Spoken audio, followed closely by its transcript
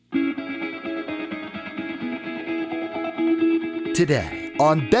Today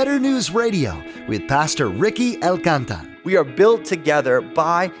on Better News Radio with Pastor Ricky Alcanta. We are built together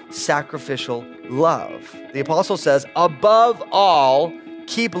by sacrificial love. The apostle says, above all,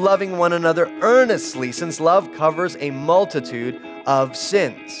 keep loving one another earnestly, since love covers a multitude of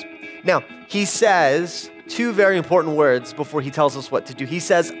sins. Now, he says two very important words before he tells us what to do. He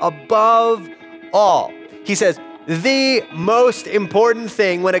says, above all. He says, the most important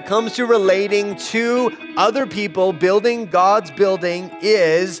thing when it comes to relating to other people, building God's building,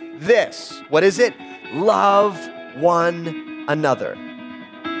 is this. What is it? Love one another.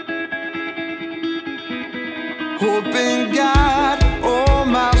 Hope in God, oh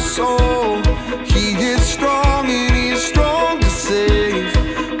my soul. He is strong and he is strong to save.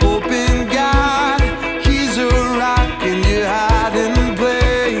 Hope in God, he's a rock in your hiding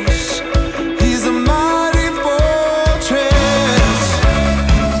place. He's a mighty fortress.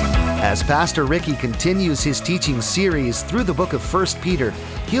 As Pastor Ricky continues his teaching series through the book of 1 Peter,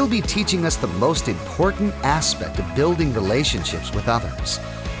 he'll be teaching us the most important aspect of building relationships with others.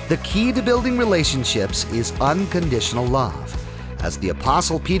 The key to building relationships is unconditional love. As the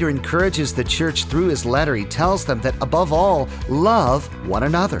Apostle Peter encourages the church through his letter, he tells them that above all, love one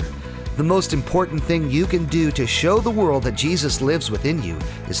another. The most important thing you can do to show the world that Jesus lives within you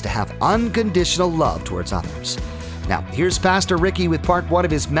is to have unconditional love towards others. Now, here's Pastor Ricky with part one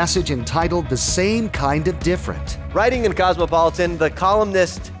of his message entitled The Same Kind of Different. Writing in Cosmopolitan, the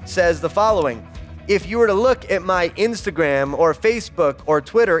columnist says the following: if you were to look at my Instagram or Facebook or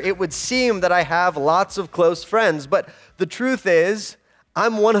Twitter, it would seem that I have lots of close friends, but the truth is,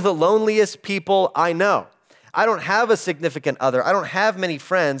 I'm one of the loneliest people I know. I don't have a significant other. I don't have many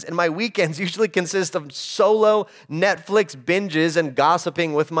friends, and my weekends usually consist of solo Netflix binges and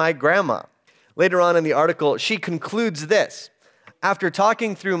gossiping with my grandma. Later on in the article, she concludes this: after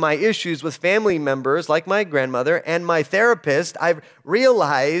talking through my issues with family members like my grandmother and my therapist, I've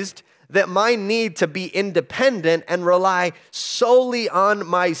realized that my need to be independent and rely solely on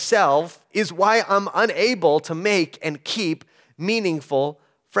myself is why I'm unable to make and keep meaningful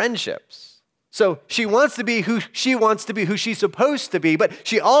friendships. So she wants to be who she wants to be, who she's supposed to be, but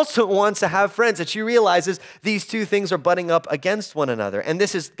she also wants to have friends, and she realizes these two things are butting up against one another. And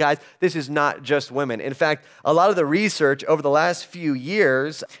this is, guys, this is not just women. In fact, a lot of the research over the last few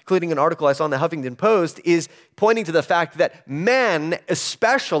years, including an article I saw in the Huffington Post, is pointing to the fact that men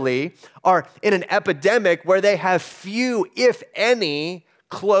especially are in an epidemic where they have few, if any,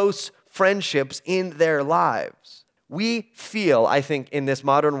 close friendships in their lives. We feel, I think, in this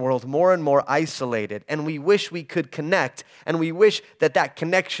modern world more and more isolated, and we wish we could connect, and we wish that that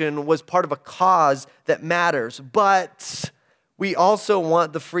connection was part of a cause that matters. But we also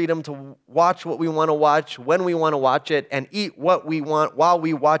want the freedom to watch what we want to watch, when we want to watch it, and eat what we want while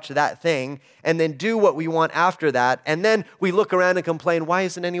we watch that thing, and then do what we want after that, and then we look around and complain, why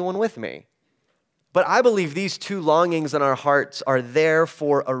isn't anyone with me? But I believe these two longings in our hearts are there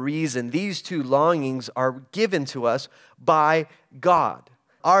for a reason. These two longings are given to us by God.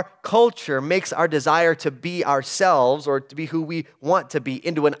 Our culture makes our desire to be ourselves or to be who we want to be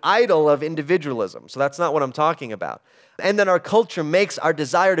into an idol of individualism. So that's not what I'm talking about. And then our culture makes our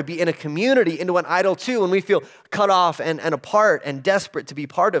desire to be in a community into an idol too, and we feel cut off and apart and desperate to be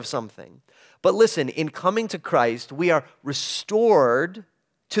part of something. But listen, in coming to Christ, we are restored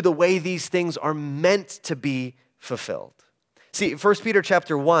to the way these things are meant to be fulfilled. See, 1 Peter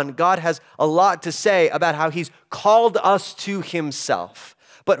chapter 1, God has a lot to say about how he's called us to himself.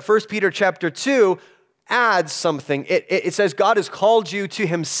 But 1 Peter chapter 2 adds something. It says God has called you to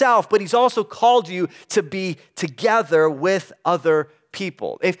himself, but he's also called you to be together with other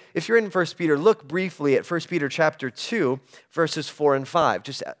people. If you're in 1 Peter, look briefly at 1 Peter chapter 2, verses 4 and 5,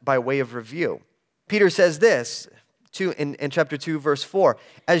 just by way of review. Peter says this, in chapter 2, verse 4,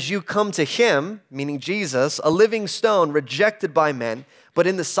 as you come to him, meaning Jesus, a living stone rejected by men, but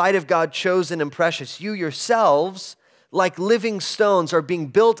in the sight of God chosen and precious, you yourselves, like living stones, are being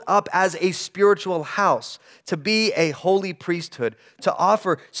built up as a spiritual house, to be a holy priesthood, to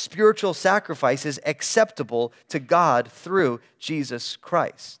offer spiritual sacrifices acceptable to God through Jesus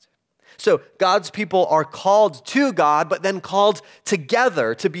Christ. So God's people are called to God, but then called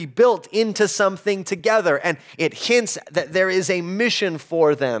together to be built into something together. And it hints that there is a mission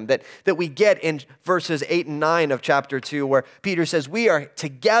for them that we get in verses 8 and 9 of chapter 2, where Peter says, we are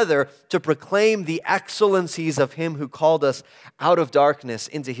together to proclaim the excellencies of him who called us out of darkness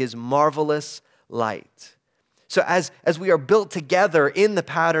into his marvelous light. So as we are built together in the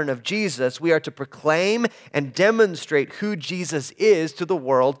pattern of Jesus, we are to proclaim and demonstrate who Jesus is to the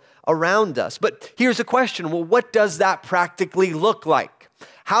world around us. But here's a question. Well, what does that practically look like?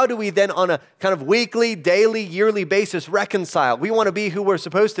 how do we then on a kind of weekly, daily, yearly basis reconcile? We want to be who we're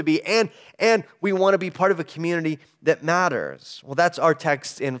supposed to be, and we want to be part of a community that matters. Well, that's our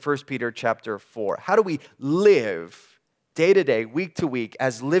text in 1 Peter chapter 4. How do we live day to day, week to week,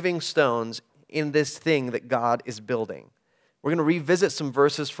 as living stones in this thing that God is building? We're going to revisit some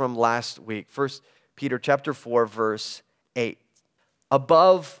verses from last week. 1 Peter chapter 4, verse 8.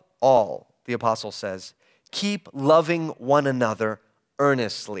 Above all, the apostle says, keep loving one another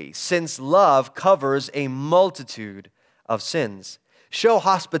earnestly, since love covers a multitude of sins. Show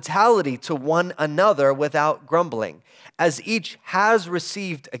hospitality to one another without grumbling. As each has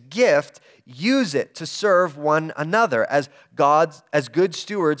received a gift, use it to serve one another as good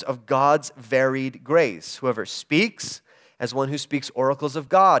stewards of God's varied grace. Whoever speaks, as one who speaks oracles of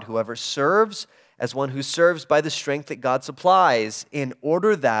God. Whoever serves, as one who serves by the strength that God supplies, in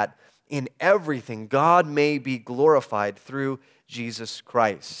order that in everything God may be glorified through Jesus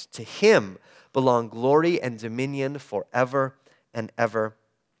Christ. To him belong glory and dominion forever and ever.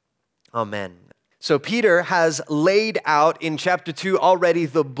 Amen. So Peter has laid out in chapter 2 already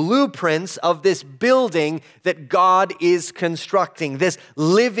the blueprints of this building that God is constructing, this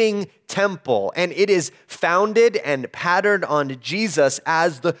living temple. And it is founded and patterned on Jesus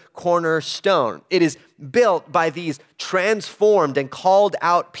as the cornerstone. It is built by these transformed and called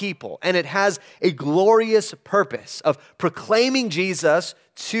out people. And it has a glorious purpose of proclaiming Jesus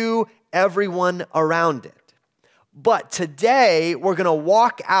to everyone around it. But today, we're going to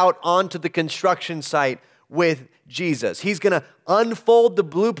walk out onto the construction site with Jesus. He's going to unfold the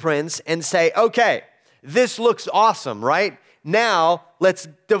blueprints and say, okay, this looks awesome, right? Now, let's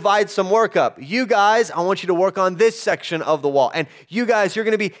divide some work up. You guys, I want you to work on this section of the wall. And you guys, you're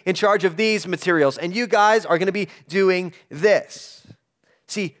going to be in charge of these materials. And you guys are going to be doing this.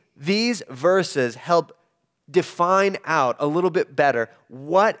 See, these verses help define out a little bit better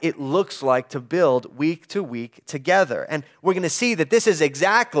what it looks like to build week to week together. And we're going to see that this is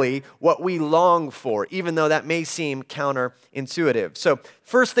exactly what we long for, even though that may seem counterintuitive. So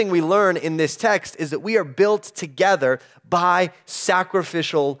first thing we learn in this text is that we are built together by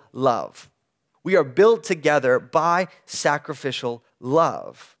sacrificial love. We are built together by sacrificial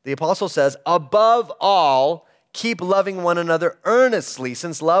love. The apostle says, above all, keep loving one another earnestly,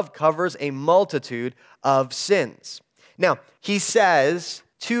 since love covers a multitude of sins. Now, he says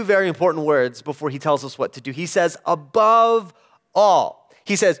two very important words before he tells us what to do. He says, above all.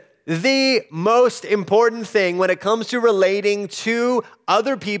 He says, the most important thing when it comes to relating to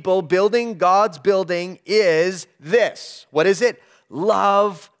other people, building God's building, is this. What is it?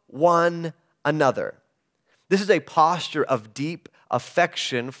 Love one another. This is a posture of deep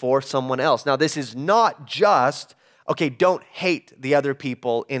affection for someone else. Now, this is not just, okay, don't hate the other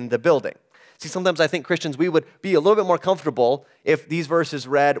people in the building. See, sometimes I think Christians, we would be a little bit more comfortable if these verses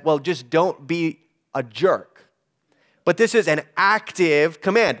read, well, just don't be a jerk. But this is an active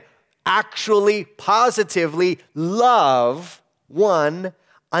command. Actually, positively love one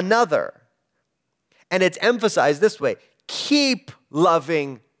another. And it's emphasized this way, keep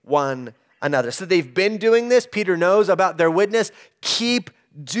loving one another. So they've been doing this. Peter knows about their witness. Keep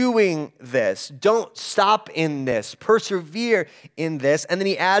doing this. Don't stop in this. Persevere in this. And then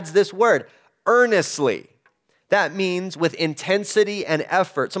he adds this word, earnestly. That means with intensity and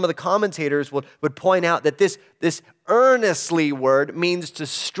effort. Some of the commentators would point out that this earnestly word means to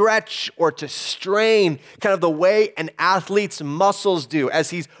stretch or to strain, kind of the way an athlete's muscles do as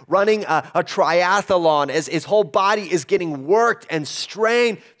he's running a triathlon, as his whole body is getting worked and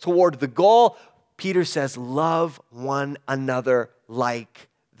strained toward the goal. Peter says, love one another like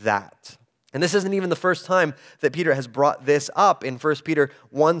that. And this isn't even the first time that Peter has brought this up. In 1 Peter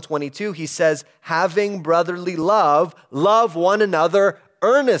 1:22, he says, having brotherly love, love one another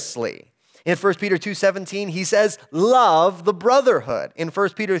earnestly. In 1 Peter 2:17, he says, love the brotherhood. In 1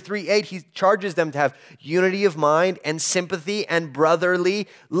 Peter 3:8, he charges them to have unity of mind and sympathy and brotherly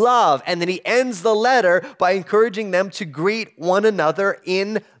love. And then he ends the letter by encouraging them to greet one another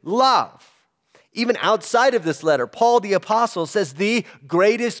in love. Even outside of this letter, Paul the apostle says the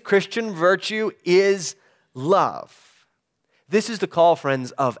greatest Christian virtue is love. This is the call,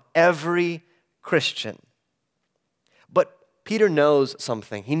 friends, of every Christian. But Peter knows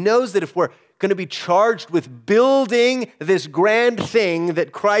something. He knows that if we're going to be charged with building this grand thing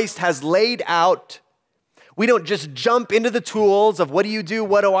that Christ has laid out, we don't just jump into the tools of what do you do,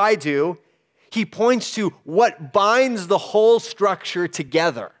 what do I do? He points to what binds the whole structure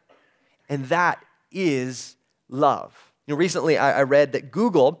together. And that is love. Recently I read that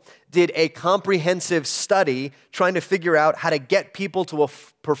Google did a comprehensive study trying to figure out how to get people to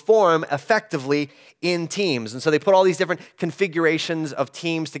perform effectively in teams. And so they put all these different configurations of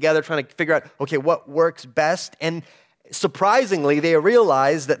teams together, trying to figure out, okay, what works best. And surprisingly, they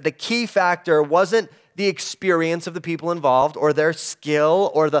realized that the key factor wasn't the experience of the people involved or their skill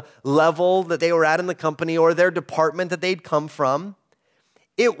or the level that they were at in the company or their department that they'd come from.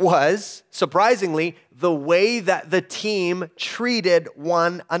 It was, surprisingly, the way that the team treated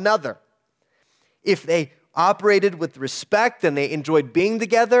one another. If they operated with respect and they enjoyed being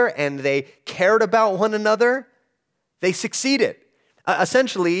together and they cared about one another, they succeeded.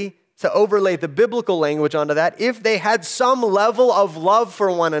 Essentially, to overlay the biblical language onto that, if they had some level of love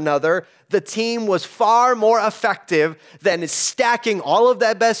for one another, the team was far more effective than stacking all of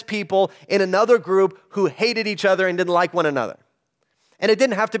that best people in another group who hated each other and didn't like one another. And it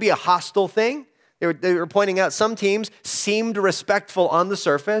didn't have to be a hostile thing. They were pointing out some teams seemed respectful on the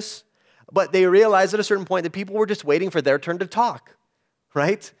surface, but they realized at a certain point that people were just waiting for their turn to talk,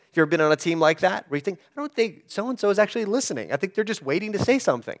 right? You ever been on a team like that where you think, I don't think so-and-so is actually listening. I think they're just waiting to say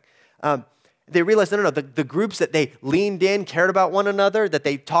something. They realized, no, the groups that they leaned in, cared about one another, that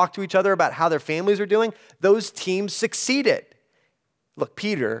they talked to each other about how their families were doing, those teams succeeded. Look,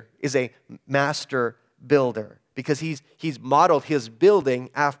 Peter is a master builder because he's modeled his building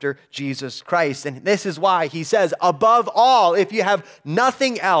after Jesus Christ. And this is why he says, above all, if you have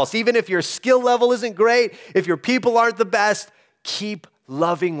nothing else, even if your skill level isn't great, if your people aren't the best, keep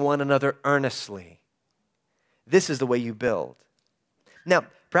loving one another earnestly. This is the way you build. Now,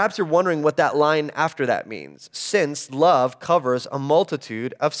 perhaps you're wondering what that line after that means. Since love covers a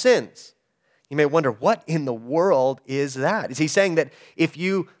multitude of sins. You may wonder, what in the world is that? Is he saying that if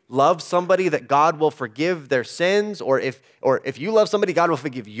you love somebody that God will forgive their sins? Or if you love somebody, God will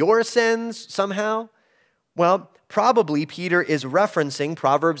forgive your sins somehow? Well, probably Peter is referencing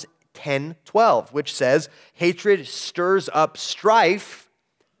Proverbs 10:12, which says, hatred stirs up strife,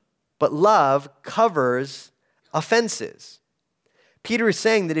 but love covers offenses. Peter is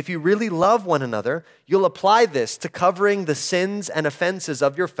saying that if you really love one another, you'll apply this to covering the sins and offenses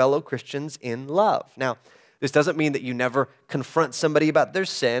of your fellow Christians in love. Now, this doesn't mean that you never confront somebody about their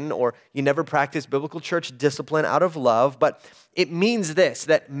sin or you never practice biblical church discipline out of love, but it means this,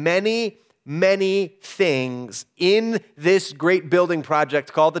 that many things in this great building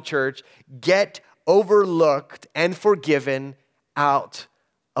project called the church get overlooked and forgiven out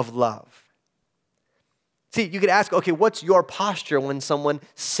of love. See, you could ask, okay, what's your posture when someone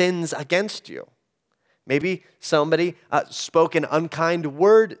sins against you? Maybe somebody spoke an unkind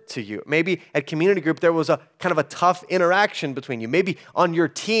word to you. Maybe at community group there was a kind of a tough interaction between you. Maybe on your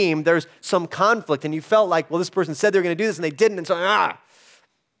team there's some conflict and you felt like, well, this person said they were going to do this and they didn't, and so,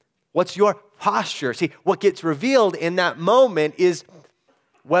 What's your posture? See, what gets revealed in that moment is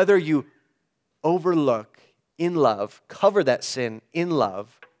whether you overlook in love, cover that sin in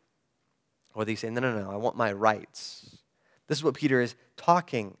love, or they say, no, I want my rights. This is what Peter is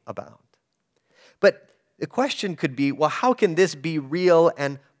talking about. But the question could be, well, how can this be real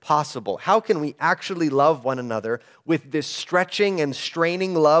and possible? How can we actually love one another with this stretching and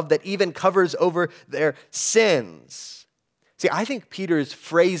straining love that even covers over their sins? See, I think Peter's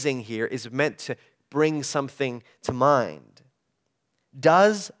phrasing here is meant to bring something to mind.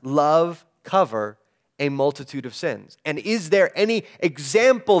 Does love cover a multitude of sins? And is there any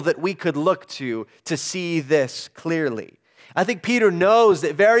example that we could look to see this clearly? I think Peter knows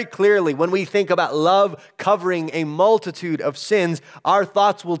that very clearly when we think about love covering a multitude of sins, our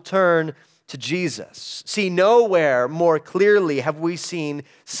thoughts will turn to Jesus. See, nowhere more clearly have we seen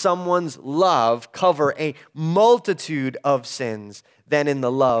someone's love cover a multitude of sins than in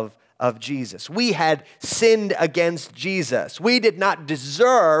the love of Jesus. We had sinned against Jesus. We did not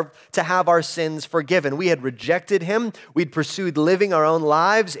deserve to have our sins forgiven. We had rejected him. We'd pursued living our own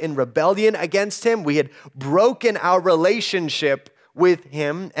lives in rebellion against him. We had broken our relationship with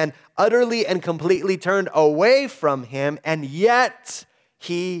him and utterly and completely turned away from him. And yet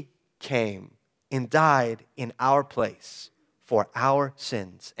he came and died in our place for our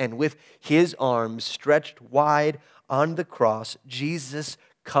sins. And with his arms stretched wide on the cross, Jesus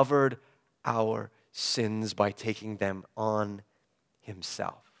covered our sins by taking them on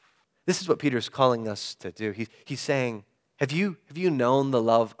himself. This is what Peter's calling us to do. He's saying, have you known the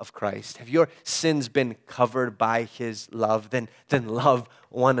love of Christ? Have your sins been covered by his love? Then love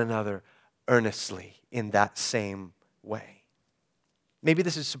one another earnestly in that same way. Maybe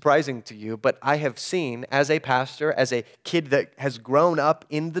this is surprising to you, but I have seen as a pastor, as a kid that has grown up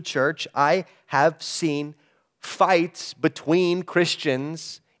in the church, I have seen fights between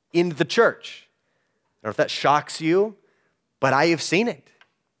Christians in the church. I don't know if that shocks you, But I have seen it.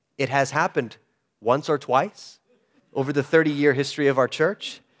 It has happened once or twice over the 30-year history of our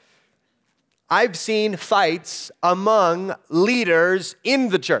church. I've seen fights among leaders in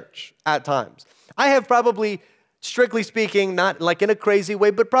the church at times. I have probably, strictly speaking, not like in a crazy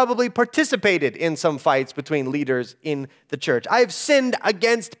way, but probably participated in some fights between leaders in the church. I have sinned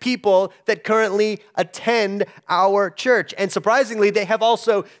against people that currently attend our church. And surprisingly, they have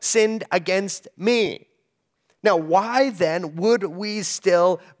also sinned against me. Now, why then would we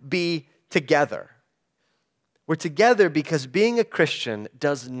still be together? We're together because being a Christian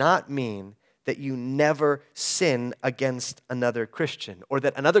does not mean that you never sin against another Christian, or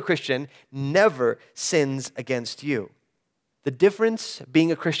that another Christian never sins against you. The difference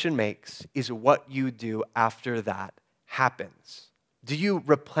being a Christian makes is what you do after that happens. Do you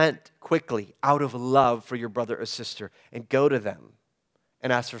repent quickly out of love for your brother or sister and go to them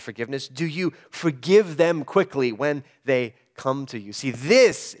and ask for forgiveness? Do you forgive them quickly when they come to you? See,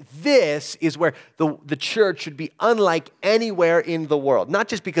 this is where the church should be unlike anywhere in the world. Not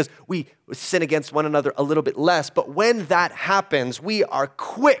just because we sin against one another a little bit less, but when that happens, we are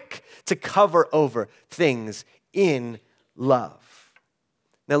quick to cover over things in love.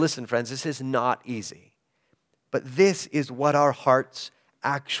 Now listen, friends, this is not easy, but this is what our hearts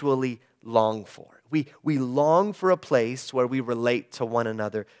actually long for. We long for a place where we relate to one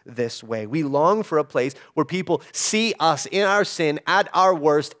another this way. We long for a place where people see us in our sin at our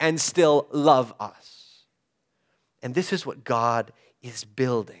worst and still love us. And this is what God is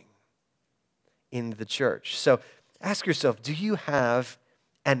building in the church. So ask yourself, do you have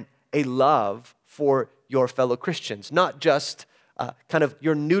a love for your fellow Christians? Not just kind of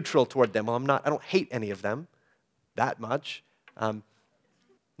you're neutral toward them. Well, I don't hate any of them that much.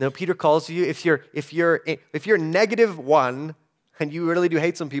 No, Peter calls you, if you're -1 and you really do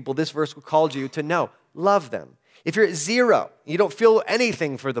hate some people, this verse calls you to no, love them. If you're at 0, you don't feel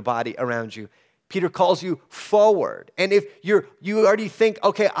anything for the body around you, Peter calls you forward. And if you already think,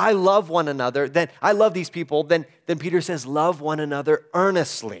 okay, I love one another, then I love these people, then Peter says, love one another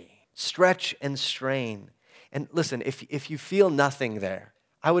earnestly. Stretch and strain. And listen, if you feel nothing there,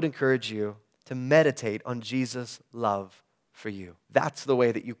 I would encourage you to meditate on Jesus' love for you. That's the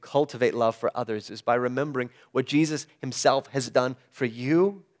way that you cultivate love for others, is by remembering what Jesus himself has done for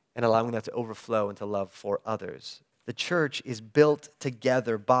you and allowing that to overflow into love for others. The church is built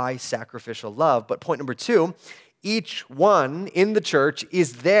together by sacrificial love. But point number 2, each one in the church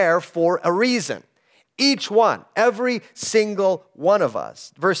is there for a reason. Each one, every single one of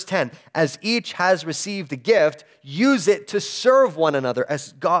us. Verse 10, as each has received a gift, use it to serve one another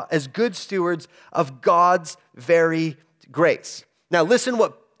as good stewards of God's very grace. Now listen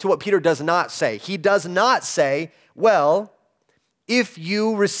to what Peter does not say. He does not say, well, if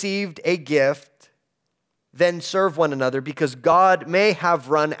you received a gift, then serve one another, because God may have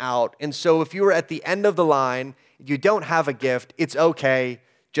run out. And so if you are at the end of the line, you don't have a gift, it's okay,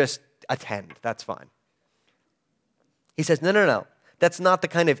 just attend. That's fine. He says, no. That's not the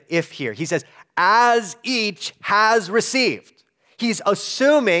kind of if here. He says, as each has received. He's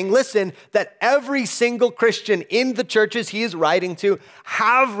assuming, listen, that every single Christian in the churches he is writing to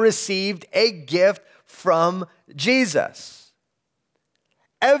have received a gift from Jesus.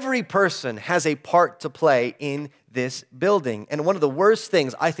 Every person has a part to play in this building. And one of the worst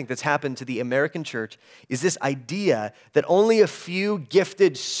things I think that's happened to the American church is this idea that only a few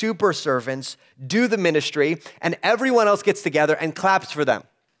gifted super servants do the ministry and everyone else gets together and claps for them,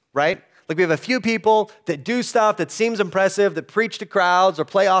 right? Like we have a few people that do stuff that seems impressive, that preach to crowds or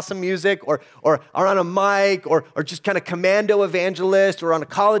play awesome music or are on a mic or just kind of commando evangelist or on a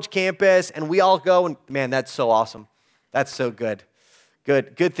college campus, and we all go and, man, that's so awesome. That's so good.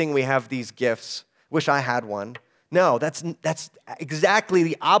 Good thing we have these gifts. Wish I had one. No, that's exactly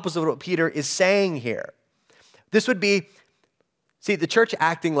the opposite of what Peter is saying here. This would be, the church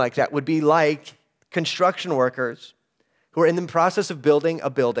acting like that would be like construction workers who are in the process of building a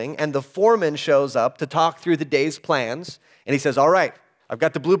building, and the foreman shows up to talk through the day's plans, and he says, all right, I've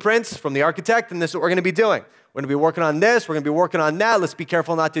got the blueprints from the architect, and this is what we're going to be doing. We're going to be working on this, we're going to be working on that, let's be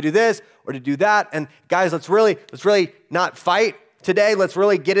careful not to do this or to do that, and guys, let's really not fight today, let's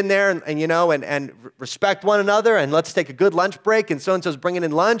really get in there and respect one another, and let's take a good lunch break, and so-and-so's bringing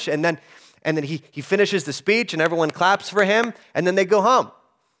in lunch, and then he finishes the speech, and everyone claps for him, and then they go home.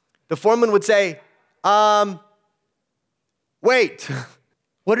 The foreman would say, wait,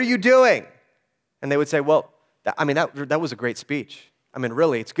 what are you doing? And they would say, well, that was a great speech.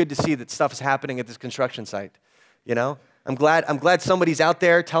 Really, it's good to see that stuff is happening at this construction site. I'm glad somebody's out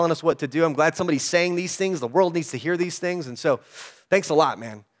there telling us what to do. I'm glad somebody's saying these things. The world needs to hear these things. And so, thanks a lot,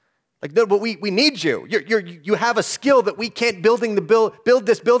 man. Like, no, but we need you. You have a skill that we can't build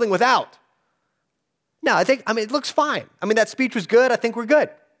this building without. No, it looks fine. That speech was good. I think we're good,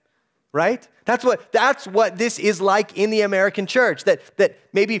 right? That's what this is like in the American church, that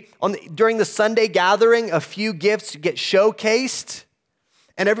maybe during the Sunday gathering, a few gifts get showcased,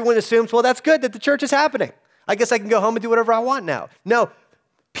 and everyone assumes, well, that's good that the church is happening. I guess I can go home and do whatever I want now. No,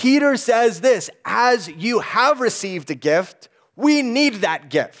 Peter says this, as you have received a gift, we need that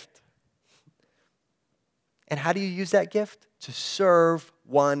gift. And how do you use that gift? To serve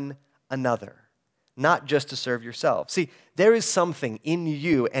one another, not just to serve yourself. See, there is something in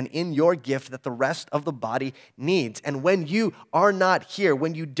you and in your gift that the rest of the body needs. And when you are not here,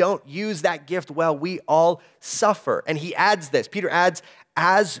 when you don't use that gift well, we all suffer. And he adds this, Peter adds,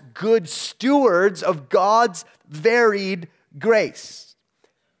 as good stewards of God's varied grace.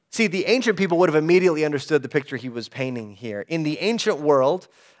 See, the ancient people would have immediately understood the picture he was painting here. In the ancient world,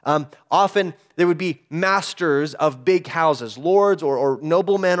 often there would be masters of big houses, lords or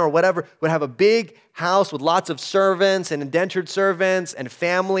noblemen or whatever, would have a big house with lots of servants and indentured servants and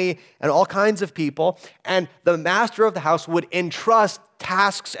family and all kinds of people. And the master of the house would entrust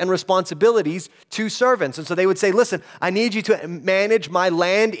tasks and responsibilities to servants. And so they would say, listen, I need you to manage my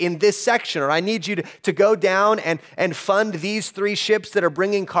land in this section, or I need you to go down and fund these 3 ships that are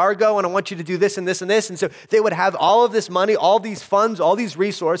bringing cargo, and I want you to do this and this and this. And so they would have all of this money, all these funds, all these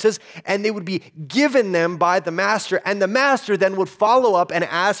resources, and they would be given them by the master, and the master then would follow up and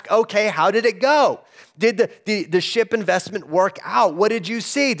ask, okay, how did it go? Did the ship investment work out? What did you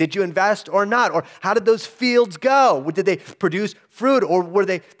see? Did you invest or not? Or how did those fields go? Did they produce fruit, or were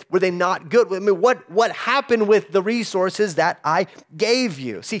they not good? What happened with the resources that I gave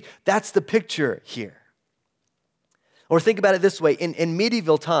you? See, that's the picture here. Or think about it this way. In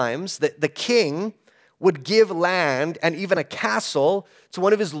medieval times, the king would give land and even a castle to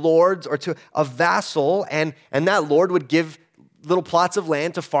one of his lords or to a vassal, and that lord would give little plots of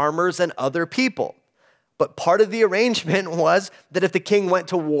land to farmers and other people. But part of the arrangement was that if the king went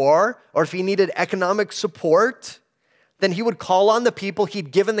to war or if he needed economic support, then he would call on the people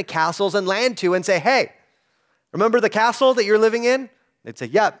he'd given the castles and land to and say, hey, remember the castle that you're living in? They'd say,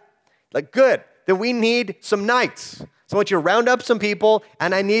 yep. Like, good. Then we need some knights. So I want you to round up some people,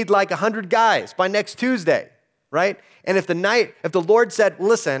 and I need like 100 guys by next Tuesday, right? And if the Lord said,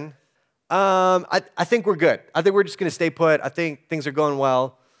 listen, I think we're good. I think we're just going to stay put. I think things are going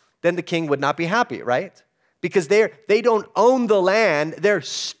well. Then the king would not be happy, right? Because they don't own the land. They're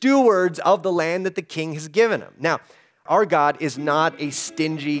stewards of the land that the king has given them. Now, our God is not a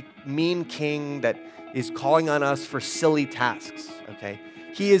stingy, mean king that is calling on us for silly tasks, okay?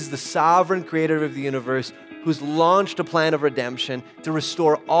 He is the sovereign creator of the universe who's launched a plan of redemption to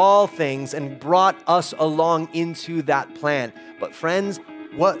restore all things and brought us along into that plan. But friends,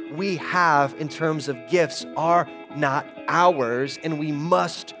 what we have in terms of gifts are not ours, and we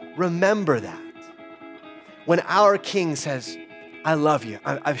must remember that. When our king says, I love you,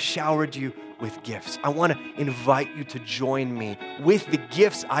 I've showered you with gifts. I want to invite you to join me with the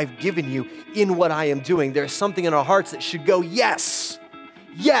gifts I've given you in what I am doing. There's something in our hearts that should go, yes,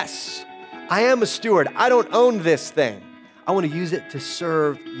 I am a steward. I don't own this thing. I want to use it to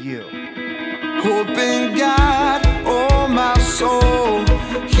serve you. Hope in God, oh my soul.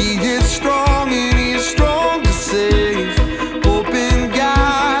 He is strong and he is strong to save. Hope in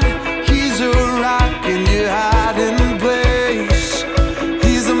God, he's a rock in your hiding place.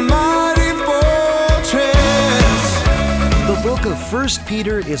 He's a mighty fortress. The book of 1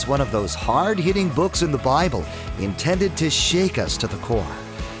 Peter is one of those hard-hitting books in the Bible intended to shake us to the core.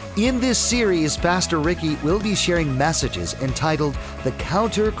 In this series, Pastor Ricky will be sharing messages entitled The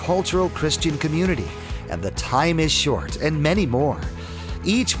Countercultural Christian Community and The Time is Short, and many more.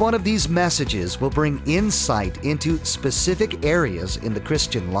 Each one of these messages will bring insight into specific areas in the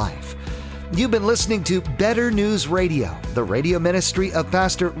Christian life. You've been listening to Better News Radio, the radio ministry of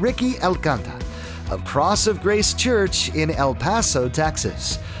Pastor Ricky Alcanta of Cross of Grace Church in El Paso,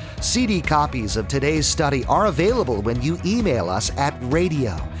 Texas. CD copies of today's study are available when you email us at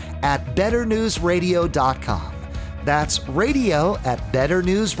radio@betternewsradio.com. That's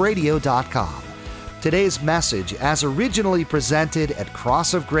radio@betternewsradio.com. Today's message, as originally presented at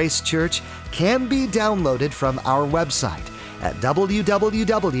Cross of Grace Church, can be downloaded from our website at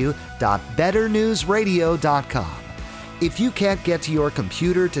www.betternewsradio.com. If you can't get to your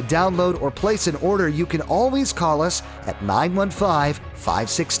computer to download or place an order, you can always call us at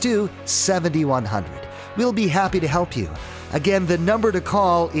 915-562-7100. We'll be happy to help you. Again, the number to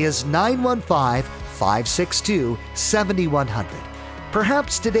call is 915-562-7100.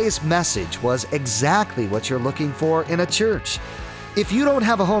 Perhaps today's message was exactly what you're looking for in a church. If you don't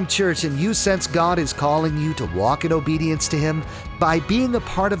have a home church and you sense God is calling you to walk in obedience to Him by being a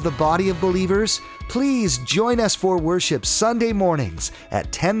part of the body of believers, please join us for worship Sunday mornings at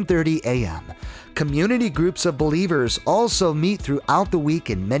 10:30 a.m. Community groups of believers also meet throughout the week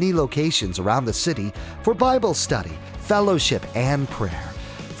in many locations around the city for Bible study, fellowship, and prayer.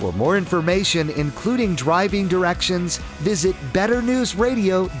 For more information, including driving directions, visit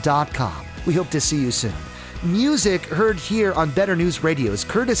betternewsradio.com. We hope to see you soon. Music heard here on Better News Radio is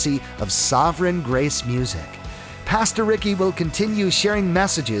courtesy of Sovereign Grace Music. Pastor Ricky will continue sharing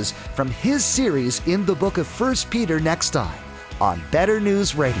messages from his series in the book of 1 Peter next time on Better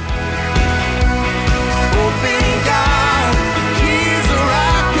News Radio. Open